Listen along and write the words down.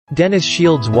Dennis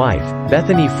Shields' wife,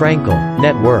 Bethenny Frankel,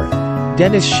 net worth.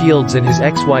 Dennis Shields and his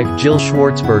ex-wife Jill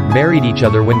Schwartzberg married each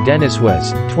other when Dennis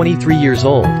was 23 years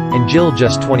old, and Jill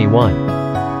just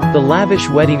 21. The lavish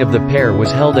wedding of the pair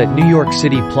was held at New York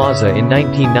City Plaza in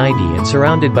 1990 and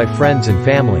surrounded by friends and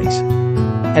families.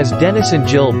 As Dennis and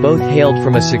Jill both hailed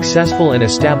from a successful and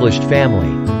established family,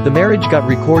 the marriage got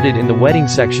recorded in the wedding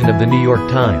section of the New York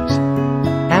Times.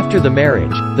 After the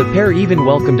marriage, the pair even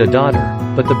welcomed a daughter,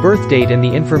 but the birth date and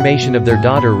the information of their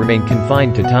daughter remained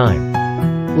confined to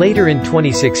time. Later in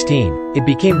 2016, it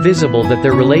became visible that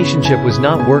their relationship was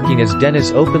not working as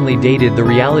Dennis openly dated the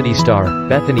reality star,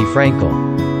 Bethenny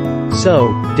Frankel.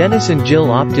 So, Dennis and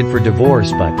Jill opted for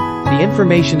divorce, but the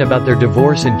information about their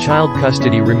divorce and child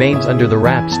custody remains under the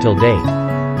wraps till date.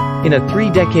 In a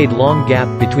 3-decade-long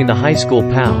gap between the high school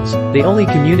pals, they only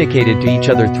communicated to each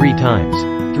other 3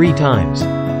 times. 3 times.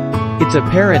 It's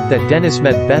apparent that Dennis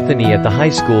met Bethenny at the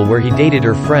high school where he dated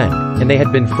her friend, and they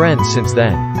had been friends since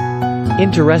then.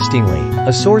 Interestingly,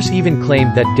 a source even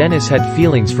claimed that Dennis had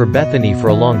feelings for Bethenny for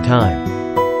a long time.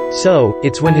 So,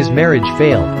 it's when his marriage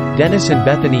failed, Dennis and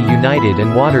Bethenny united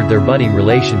and watered their budding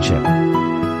relationship.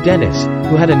 Dennis,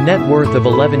 who had a net worth of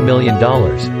 $11 million,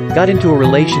 got into a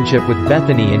relationship with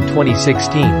Bethenny in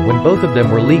 2016 when both of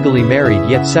them were legally married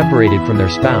yet separated from their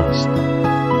spouse.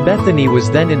 Bethenny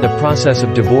was then in the process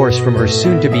of divorce from her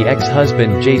soon-to-be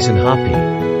ex-husband Jason Hoppy.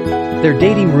 Their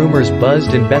dating rumors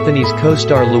buzzed and Bethenny's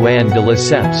co-star Luann de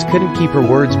Lesseps couldn't keep her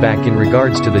words back in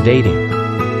regards to the dating.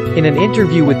 In an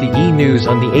interview with the E! News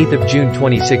on the 8th of June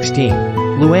 2016,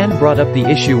 Luann brought up the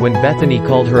issue when Bethenny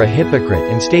called her a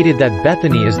hypocrite and stated that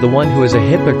Bethenny is the one who is a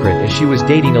hypocrite as she was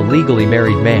dating a legally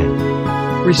married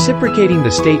man. Reciprocating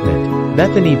the statement,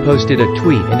 Bethenny posted a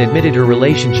tweet and admitted her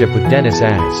relationship with Dennis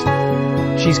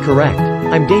as, "She's correct.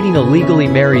 I'm dating a legally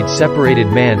married separated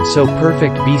man, so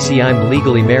perfect BC I'm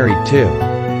legally married too."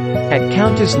 At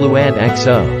Countess Luann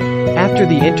XO. After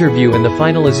the interview and the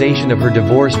finalization of her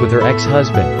divorce with her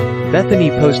ex-husband, Bethenny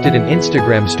posted an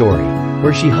Instagram story,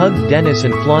 where she hugged Dennis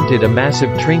and flaunted a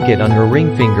massive trinket on her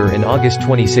ring finger in August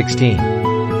 2016.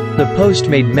 The post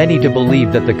made many to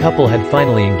believe that the couple had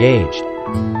finally engaged.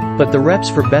 But the reps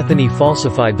for Bethenny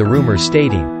falsified the rumors,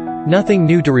 stating, "Nothing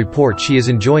new to report, she is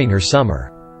enjoying her summer."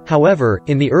 However,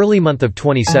 in the early month of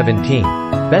 2017,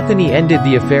 Bethenny ended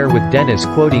the affair with Dennis,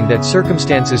 quoting that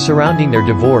circumstances surrounding their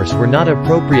divorce were not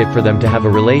appropriate for them to have a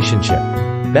relationship.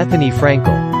 Bethenny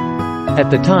Frankel. At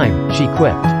the time, she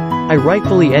quipped, "I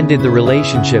rightfully ended the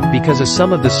relationship because of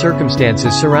some of the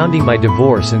circumstances surrounding my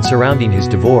divorce and surrounding his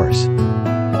divorce.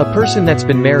 A person that's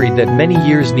been married that many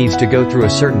years needs to go through a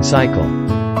certain cycle."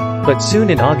 But soon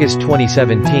in August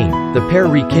 2017, the pair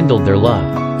rekindled their love.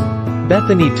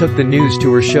 Bethenny took the news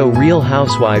to her show Real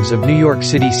Housewives of New York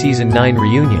City Season 9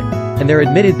 reunion, and there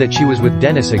admitted that she was with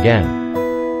Dennis again.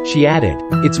 She added,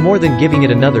 "It's more than giving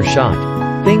it another shot.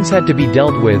 Things had to be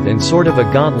dealt with and sort of a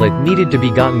gauntlet needed to be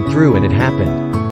gotten through and it happened."